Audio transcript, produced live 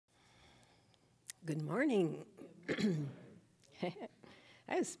Good morning.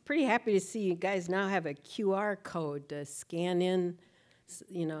 I was pretty happy to see you guys now have a QR code to scan in,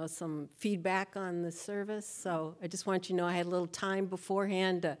 some feedback on the service. So I just want you to know I had a little time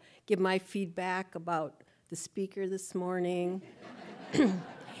beforehand to give my feedback about the speaker this morning.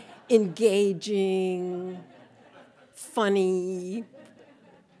 Engaging, funny,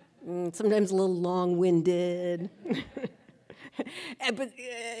 sometimes a little long-winded. But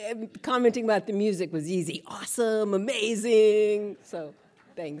commenting about the music was easy. Awesome, amazing. So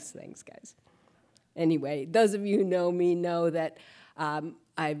thanks, guys. Anyway, those of you who know me know that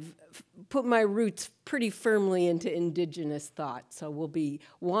I've put my roots pretty firmly into indigenous thought, so we'll be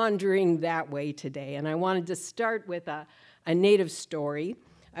wandering that way today. And I wanted to start with a native story.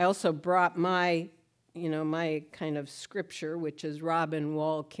 I also brought my kind of scripture, which is Robin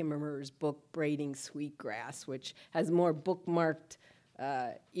Wall Kimmerer's book, Braiding Sweetgrass, which has more bookmarked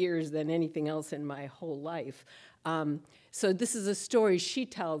ears than anything else in my whole life. So this is a story she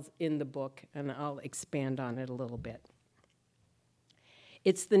tells in the book, and I'll expand on it a little bit.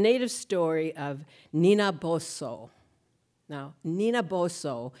 It's the native story of Nina Boso. Now, Nina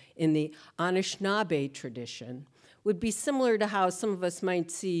Boso, in the Anishinaabe tradition, would be similar to how some of us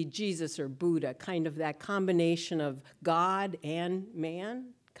might see Jesus or Buddha, kind of that combination of God and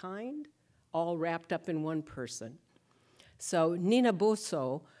mankind, all wrapped up in one person. So Nina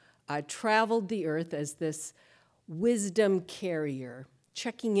Boso traveled the earth as this wisdom carrier,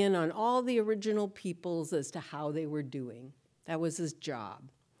 checking in on all the original peoples as to how they were doing. That was his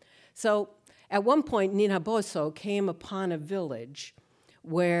job. So at one point, Nina Boso came upon a village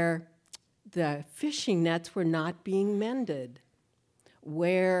where the fishing nets were not being mended,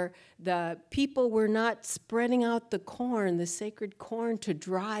 where the people were not spreading out the corn, the sacred corn, to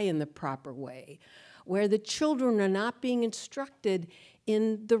dry in the proper way, where the children are not being instructed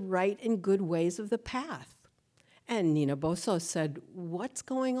in the right and good ways of the path. And Nina Boso said, "What's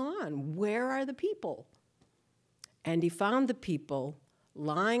going on? Where are the people?" And he found the people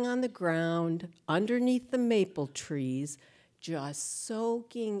lying on the ground underneath the maple trees, just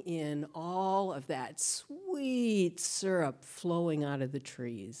soaking in all of that sweet syrup flowing out of the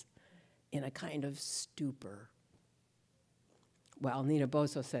trees in a kind of stupor. Well, Nina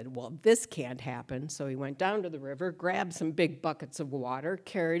Boso said, well, this can't happen. So he went down to the river, grabbed some big buckets of water,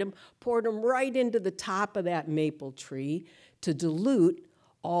 carried them, poured them right into the top of that maple tree to dilute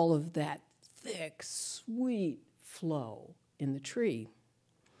all of that thick, sweet flow in the tree.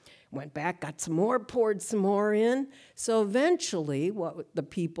 Went back, got some more, poured some more in. So eventually what the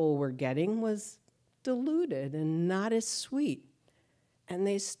people were getting was diluted and not as sweet. And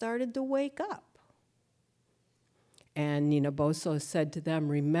they started to wake up. And Nina Boso said to them,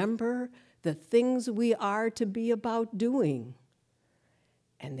 remember the things we are to be about doing.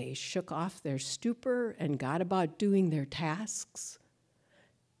 And they shook off their stupor and got about doing their tasks.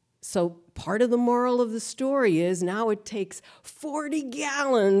 So part of the moral of the story is now it takes 40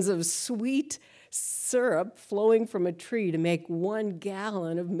 gallons of sweet syrup flowing from a tree to make 1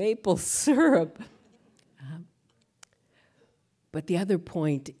 gallon of maple syrup. But the other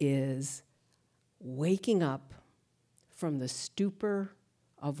point is waking up from the stupor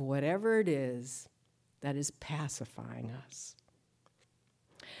of whatever it is that is pacifying us.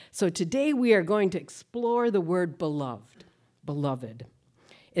 So today we are going to explore the word beloved.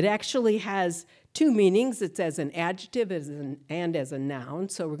 It actually has 2 meanings. It's as an adjective and as a noun.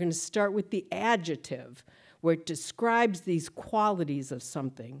 So we're going to start with the adjective, where it describes these qualities of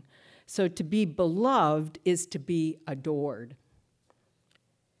something. So to be beloved is to be adored,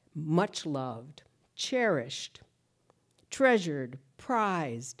 much loved, cherished, treasured,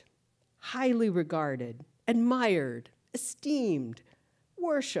 prized, highly regarded, admired, esteemed,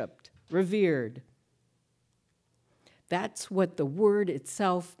 worshipped, revered. That's what the word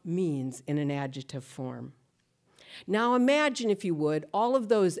itself means in an adjective form. Now imagine, if you would, all of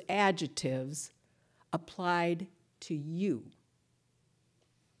those adjectives applied to you.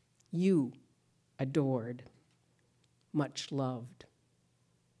 You, adored, much loved,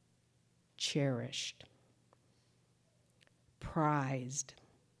 cherished, prized,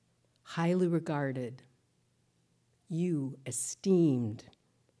 highly regarded, you, esteemed,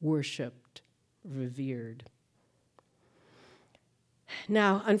 worshipped, revered.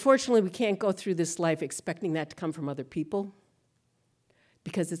 Now, unfortunately, we can't go through this life expecting that to come from other people,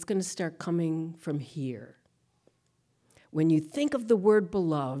 because it's going to start coming from here. When you think of the word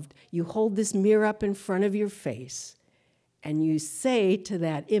beloved, you hold this mirror up in front of your face, and you say to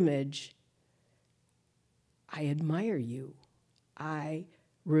that image, I admire you, I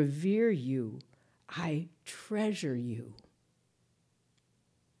revere you, I treasure you.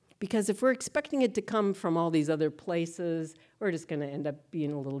 Because if we're expecting it to come from all these other places, we're just going to end up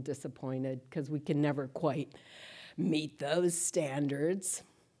being a little disappointed because we can never quite meet those standards.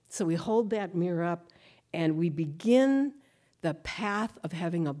 So we hold that mirror up and we begin the path of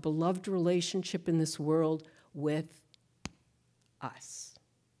having a beloved relationship in this world with us.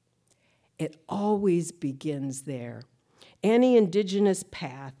 It always begins there. Any indigenous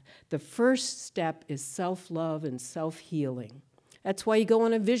path, the first step is self-love and self-healing. That's why you go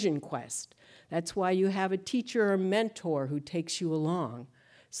on a vision quest. That's why you have a teacher or mentor who takes you along,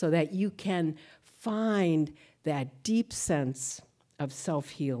 so that you can find that deep sense of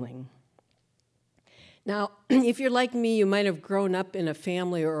self-healing. Now, if you're like me, you might have grown up in a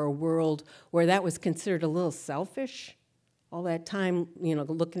family or a world where that was considered a little selfish. All that time,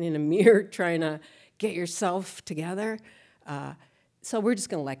 looking in a mirror, trying to get yourself together. So we're just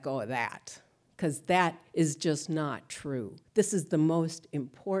going to let go of that, because that is just not true. This is the most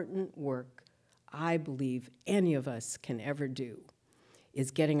important work I believe any of us can ever do, is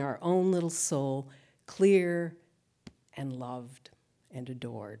getting our own little soul clear and loved and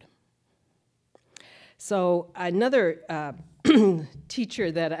adored. So another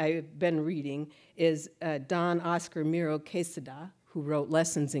teacher that I've been reading is Don Oscar Miro Quesada, who wrote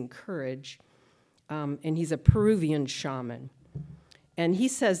Lessons in Courage, and he's a Peruvian shaman. And he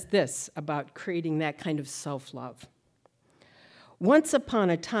says this about creating that kind of self-love. Once upon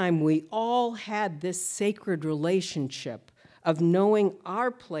a time, we all had this sacred relationship of knowing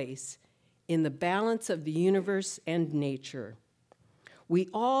our place in the balance of the universe and nature. We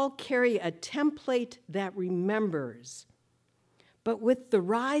all carry a template that remembers. But with the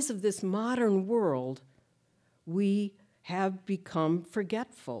rise of this modern world, we have become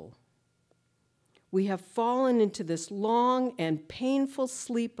forgetful. We have fallen into this long and painful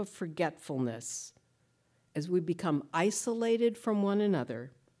sleep of forgetfulness as we become isolated from one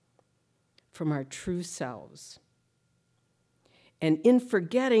another, from our true selves. And in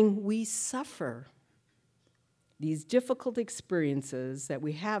forgetting, we suffer. These difficult experiences that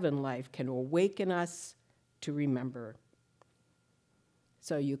we have in life can awaken us to remember.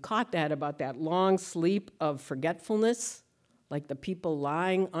 So you caught that about that long sleep of forgetfulness, like the people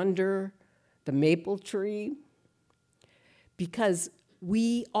lying under the maple tree, because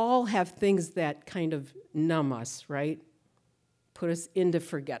we all have things that kind of numb us, right? Put us into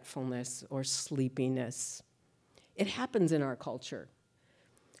forgetfulness or sleepiness. It happens in our culture,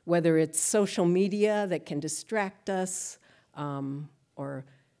 whether it's social media that can distract us, or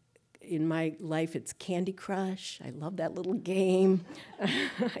in my life it's Candy Crush. I love that little game.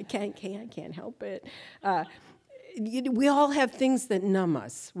 I can't help it. We all have things that numb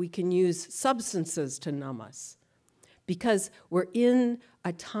us. We can use substances to numb us because we're in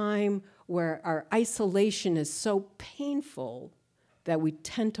a time where our isolation is so painful that we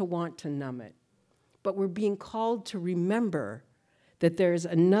tend to want to numb it. But we're being called to remember that there's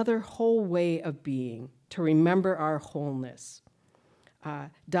another whole way of being, to remember our wholeness.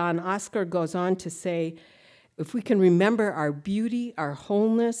 Don Oscar goes on to say, if we can remember our beauty, our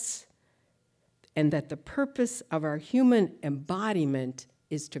wholeness, and that the purpose of our human embodiment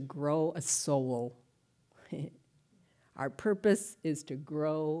is to grow a soul. Our purpose is to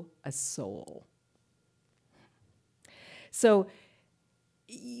grow a soul. So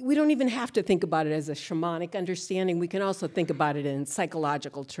we don't even have to think about it as a shamanic understanding. We can also think about it in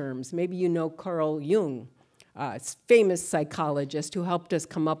psychological terms. Maybe you know Carl Jung, a famous psychologist who helped us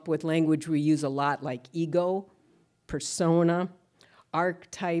come up with language we use a lot, like ego, persona,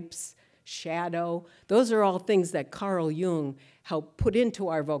 archetypes, shadow. Those are all things that Carl Jung helped put into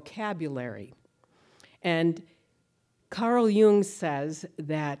our vocabulary. And Carl Jung says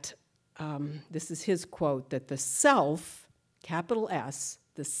that, this is his quote, that the self, capital S,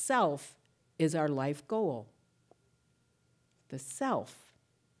 the self is our life goal. The self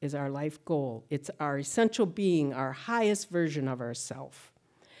is our life goal. It's our essential being, our highest version of ourself.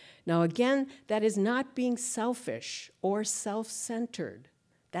 Now again, that is not being selfish or self-centered.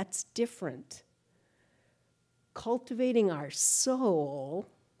 That's different. Cultivating our soul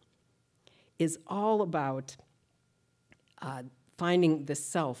is all about finding the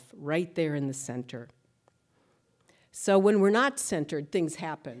self right there in the center. So when we're not centered, things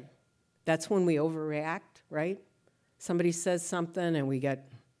happen. That's when we overreact, right? Somebody says something and we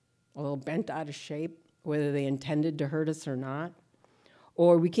get a little bent out of shape, whether they intended to hurt us or not.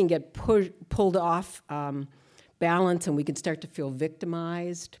 Or we can get pulled off balance and we can start to feel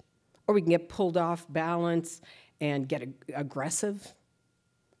victimized. Or we can get pulled off balance and get aggressive.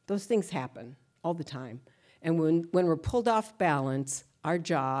 Those things happen all the time. And when we're pulled off balance, our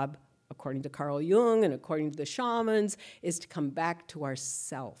job, of according to Carl Jung and according to the shamans, is to come back to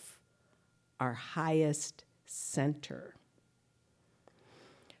ourself, our highest center.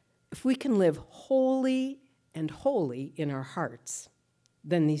 If we can live wholly and holy in our hearts,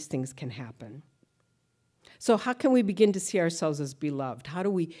 then these things can happen. So how can we begin to see ourselves as beloved? How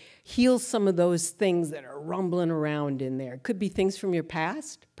do we heal some of those things that are rumbling around in there? It could be things from your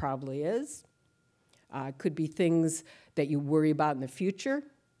past, probably is. It could be things that you worry about in the future,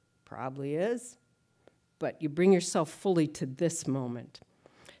 probably is. But you bring yourself fully to this moment.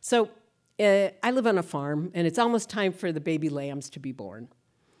 So I live on a farm, and it's almost time for the baby lambs to be born.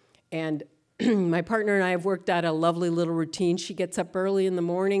 And my partner and I have worked out a lovely little routine. She gets up early in the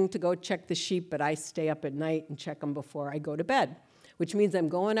morning to go check the sheep, but I stay up at night and check them before I go to bed, which means I'm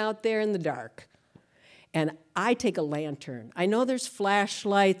going out there in the dark. And I take a lantern. I know there's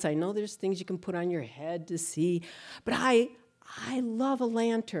flashlights. I know there's things you can put on your head to see, but I love a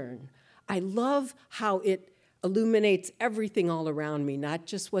lantern. I love how it illuminates everything all around me, not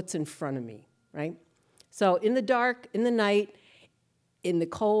just what's in front of me, right? So in the dark, in the night, in the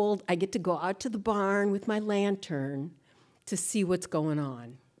cold, I get to go out to the barn with my lantern to see what's going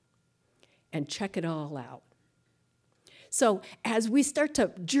on and check it all out. So as we start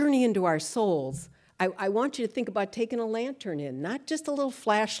to journey into our souls, I want you to think about taking a lantern in, not just a little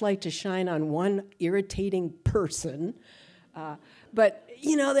flashlight to shine on one irritating person, but,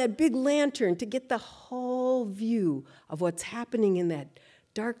 you know, that big lantern to get the whole view of what's happening in that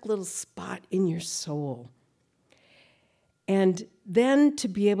dark little spot in your soul. And then to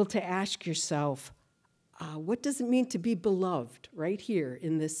be able to ask yourself, what does it mean to be beloved right here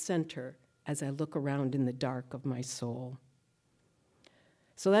in this center as I look around in the dark of my soul?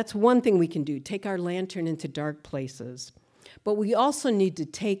 So that's one thing we can do, take our lantern into dark places. But we also need to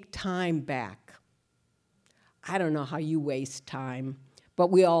take time back. I don't know how you waste time,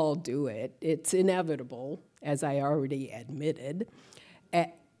 but we all do it. It's inevitable, as I already admitted.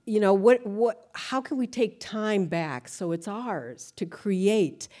 You know, how can we take time back so it's ours to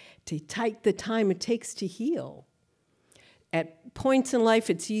create, to take the time it takes to heal? At points in life,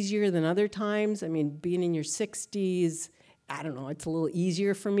 it's easier than other times. I mean, being in your 60s, I don't know, it's a little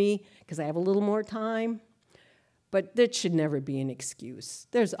easier for me because I have a little more time. But that should never be an excuse.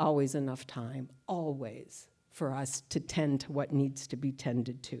 There's always enough time, always, for us to tend to what needs to be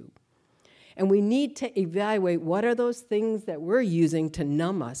tended to. And we need to evaluate what are those things that we're using to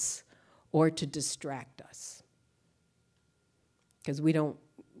numb us or to distract us. Because we don't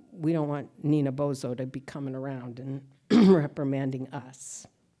want Nina Bozo to be coming around and reprimanding us.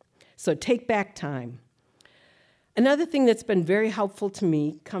 So take back time. Another thing that's been very helpful to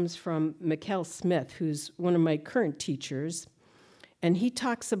me comes from Mikkel Smith, who's one of my current teachers. And he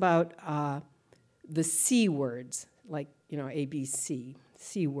talks about the C words, like, you know, ABC,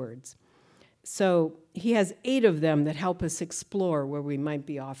 C words. So he has 8 of them that help us explore where we might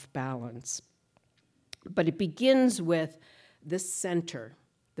be off balance. But it begins with this center,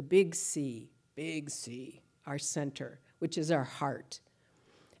 the big C, our center, which is our heart.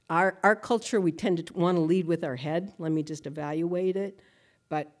 Our culture, we tend to want to lead with our head. Let me just evaluate it.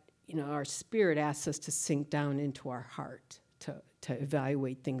 But, you know, our spirit asks us to sink down into our heart, to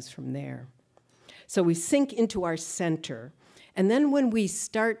evaluate things from there. So we sink into our center. And then when we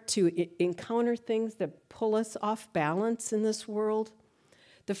start to encounter things that pull us off balance in this world,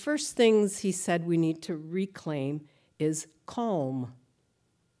 the first things he said we need to reclaim is calm.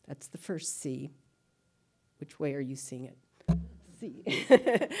 That's the first C. Which way are you seeing it? C.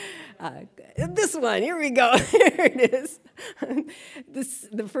 This one, here we go. Here it is.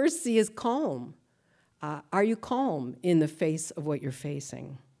 The first C is calm. Are you calm in the face of what you're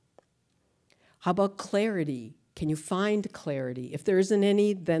facing? How about clarity? Can you find clarity? If there isn't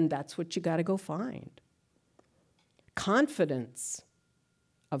any, then that's what you got to go find. Confidence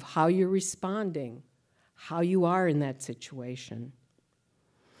of how you're responding, how you are in that situation.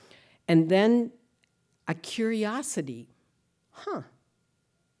 And then a curiosity. I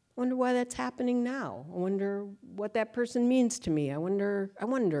wonder why that's happening now. I wonder what that person means to me. I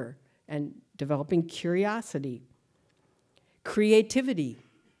wonder. And developing curiosity. Creativity.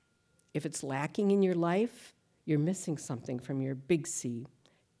 If it's lacking in your life, you're missing something from your big C.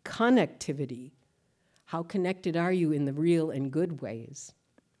 Connectivity. How connected are you in the real and good ways?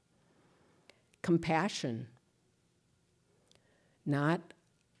 Compassion. Not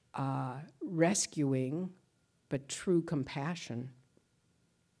rescuing, but true compassion.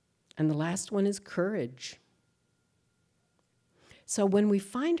 And the last one is courage. So when we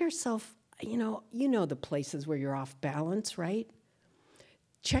find ourselves, you know the places where you're off balance, right?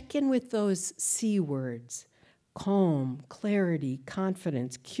 Check in with those C words. calm, clarity,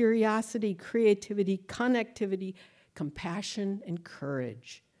 confidence, curiosity, creativity, connectivity, compassion, and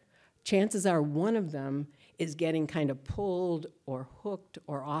courage. Chances are one of them is getting kind of pulled or hooked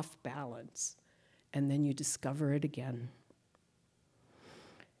or off balance, and then you discover it again.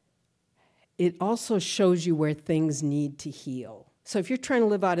 It also shows you where things need to heal. So if you're trying to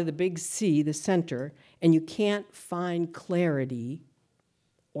live out of the big C, the center, and you can't find clarity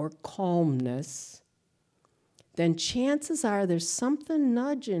or calmness, then chances are there's something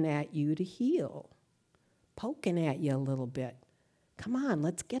nudging at you to heal, poking at you a little bit. Come on,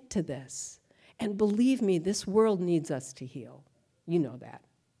 let's get to this. And believe me, this world needs us to heal. You know that.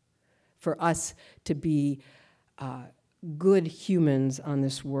 For us to be good humans on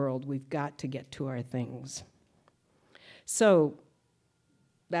this world, we've got to get to our things. So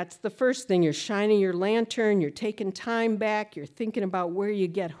that's the first thing. You're shining your lantern, you're taking time back, you're thinking about where you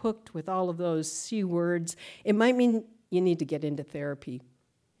get hooked with all of those C words. It might mean you need to get into therapy.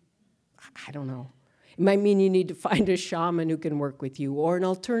 I don't know. It might mean you need to find a shaman who can work with you, or an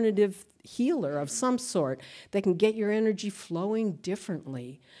alternative healer of some sort that can get your energy flowing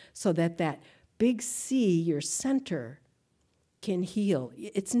differently so that that big C, your center, can heal.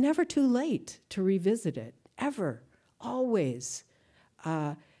 It's never too late to revisit it, ever, always.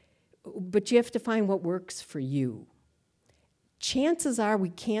 But you have to find what works for you. Chances are we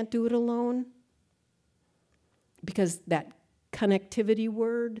can't do it alone because that connectivity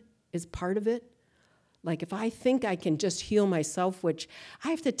word is part of it. Like if I think I can just heal myself, which I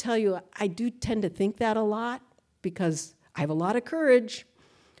have to tell you, I do tend to think that a lot because I have a lot of courage,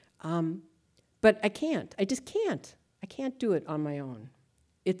 but I can't. I just can't. I can't do it on my own.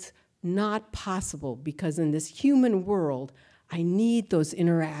 It's not possible because in this human world, I need those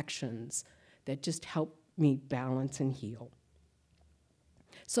interactions that just help me balance and heal.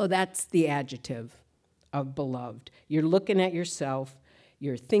 So that's the adjective of beloved. You're looking at yourself.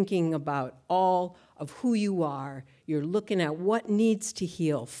 You're thinking about all of who you are. You're looking at what needs to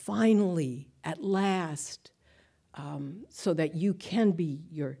heal, finally, at last, so that you can be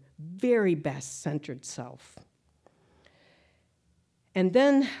your very best centered self. And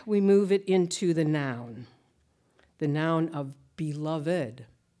then we move it into the noun of beloved.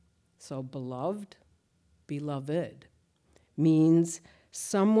 So beloved, beloved, means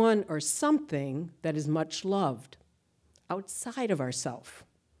someone or something that is much loved outside of ourself.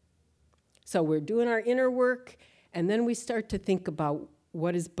 So we're doing our inner work, and then we start to think about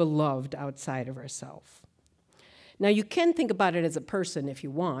what is beloved outside of ourselves. Now, you can think about it as a person if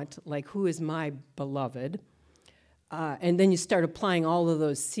you want, like who is my beloved? And then you start applying all of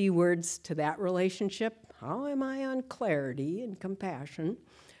those C words to that relationship. How am I on clarity and compassion?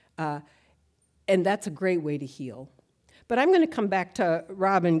 And that's a great way to heal. But I'm going to come back to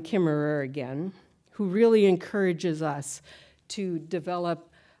Robin Kimmerer again, who really encourages us to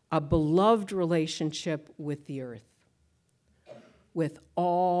develop a beloved relationship with the earth, with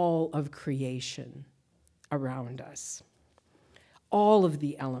all of creation around us, all of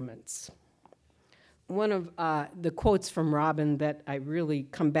the elements. One of the quotes from Robin that I really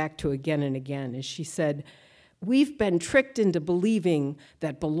come back to again and again is she said, "We've been tricked into believing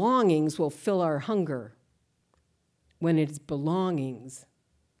that belongings will fill our hunger, when it's belongings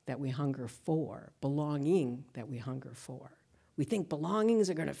that we hunger for, belonging that we hunger for. We think belongings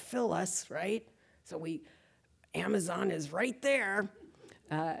are going to fill us, right? So Amazon is right there.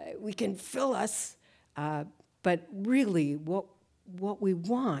 We can fill us, but really what we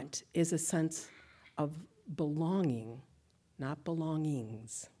want is a sense of belonging, not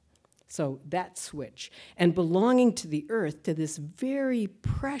belongings. So that switch. And belonging to the earth, to this very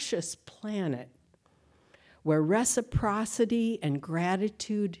precious planet, where reciprocity and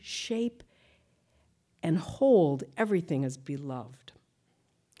gratitude shape and hold everything as beloved.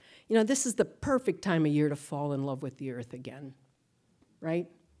 You know, this is the perfect time of year to fall in love with the earth again, right?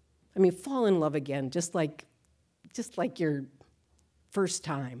 I mean, fall in love again, just like your first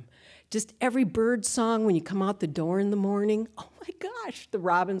time. Just every bird song when you come out the door in the morning. Oh my gosh, the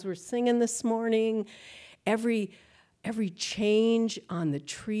robins were singing this morning. Every change on the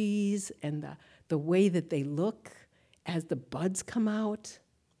trees and the way that they look as the buds come out.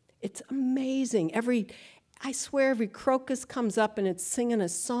 It's amazing. I swear every crocus comes up and it's singing a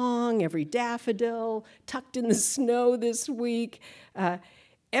song, every daffodil tucked in the snow this week.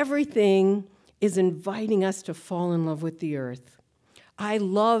 Everything is inviting us to fall in love with the earth. I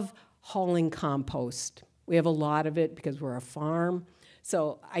love hauling compost. We have a lot of it because we're a farm.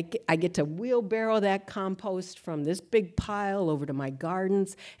 So I get to wheelbarrow that compost from this big pile over to my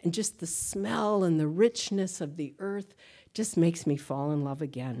gardens, and just the smell and the richness of the earth just makes me fall in love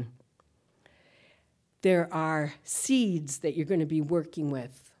again. There are seeds that you're going to be working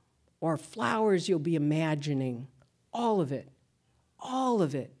with, or flowers you'll be imagining. All of it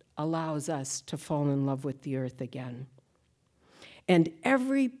allows us to fall in love with the earth again. And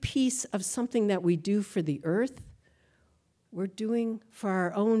every piece of something that we do for the earth, we're doing for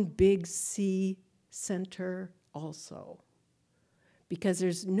our own big C center also. Because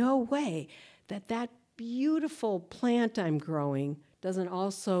there's no way that that beautiful plant I'm growing doesn't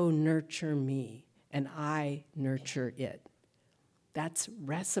also nurture me, and I nurture it. That's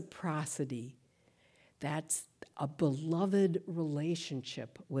reciprocity. That's a beloved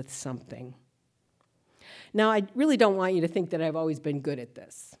relationship with something. Now, I really don't want you to think that I've always been good at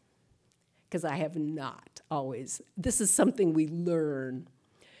this, because I have not always. This is something we learn.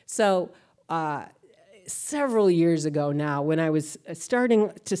 So several years ago now, when I was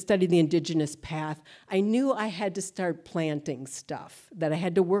starting to study the indigenous path, I knew I had to start planting stuff, that I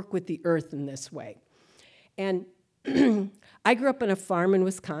had to work with the earth in this way. And I grew up on a farm in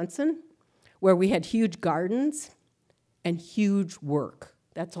Wisconsin where we had huge gardens and huge work.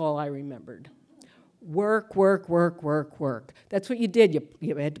 That's all I remembered. Work, work, work, work, work. That's what you did.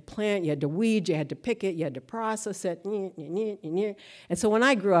 You had to plant, you had to weed, you had to pick it, you had to process it. And so when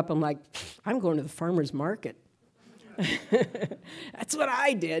I grew up, I'm like, I'm going to the farmer's market. That's what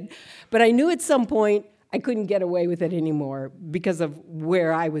I did. But I knew at some point I couldn't get away with it anymore because of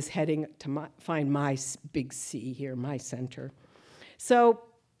where I was heading to find my big C here, my center. So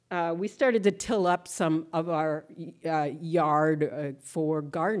we started to till up some of our yard for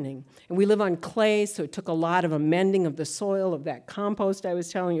gardening. And we live on clay, so it took a lot of amending of the soil, of that compost I was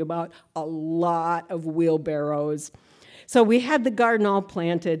telling you about, a lot of wheelbarrows. So we had the garden all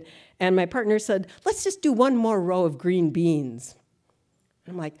planted, and my partner said, let's just do one more row of green beans.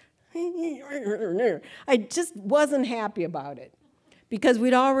 I'm like, I just wasn't happy about it because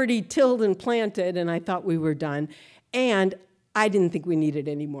we'd already tilled and planted, and I thought we were done. And I didn't think we needed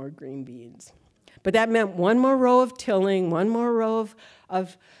any more green beans. But that meant one more row of tilling, one more row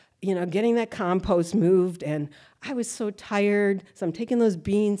of getting that compost moved, and I was so tired, so I'm taking those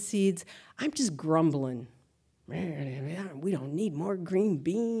bean seeds. I'm just grumbling. We don't need more green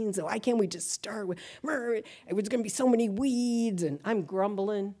beans. Why can't we just start with, it was going to be so many weeds, and I'm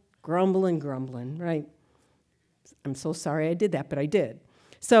grumbling, right? I'm so sorry I did that, but I did.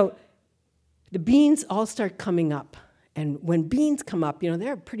 So the beans all start coming up. And when beans come up,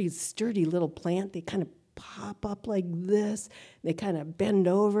 they're a pretty sturdy little plant. They kind of pop up like this. They kind of bend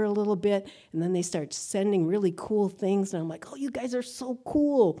over a little bit, and then they start sending really cool things. And I'm like, oh, you guys are so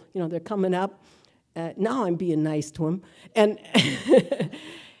cool. They're coming up. Now I'm being nice to them. And,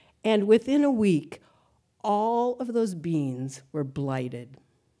 and within a week, all of those beans were blighted.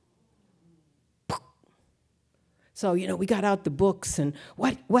 So, we got out the books, and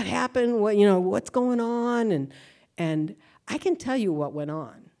what happened? What's going on? And I can tell you what went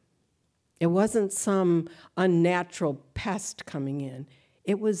on. It wasn't some unnatural pest coming in.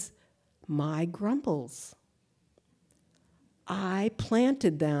 It was my grumbles. I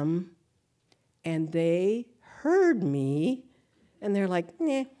planted them, and they heard me, and they're like,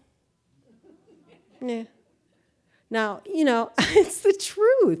 nah. Now, it's the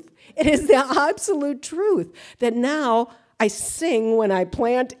truth. It is the absolute truth that now I sing when I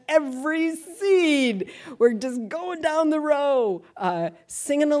plant every seed. We're just going down the row,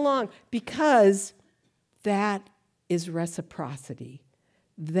 singing along, because that is reciprocity.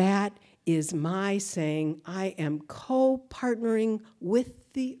 That is my saying, I am co-partnering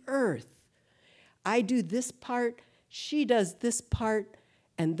with the earth. I do this part, she does this part,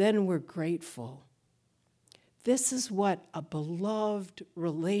 and then we're grateful. This is what a beloved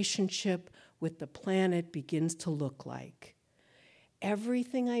relationship with the planet begins to look like.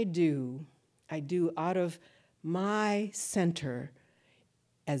 Everything I do out of my center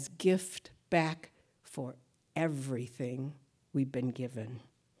as gift back for everything we've been given.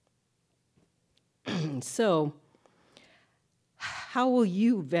 So, how will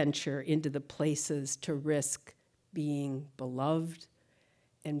you venture into the places to risk being beloved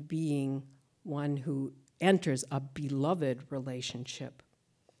and being one who enters a beloved relationship?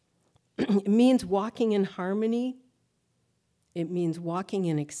 It means walking in harmony. It means walking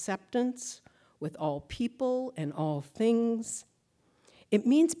in acceptance with all people and all things. It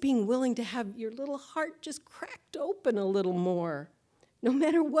means being willing to have your little heart just cracked open a little more. No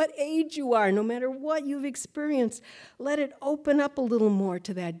matter what age you are, no matter what you've experienced, let it open up a little more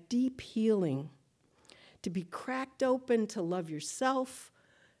to that deep healing. To be cracked open, to love yourself,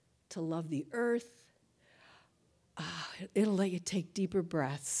 to love the earth. It'll let you take deeper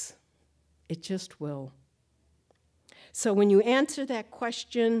breaths. It just will. So when you answer that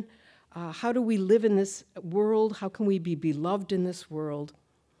question, how do we live in this world? How can we be beloved in this world?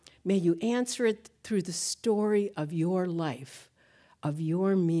 May you answer it through the story of your life, of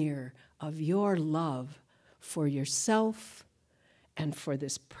your mirror, of your love for yourself and for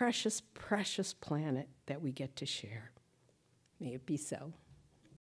this precious, precious planet that we get to share. May it be so.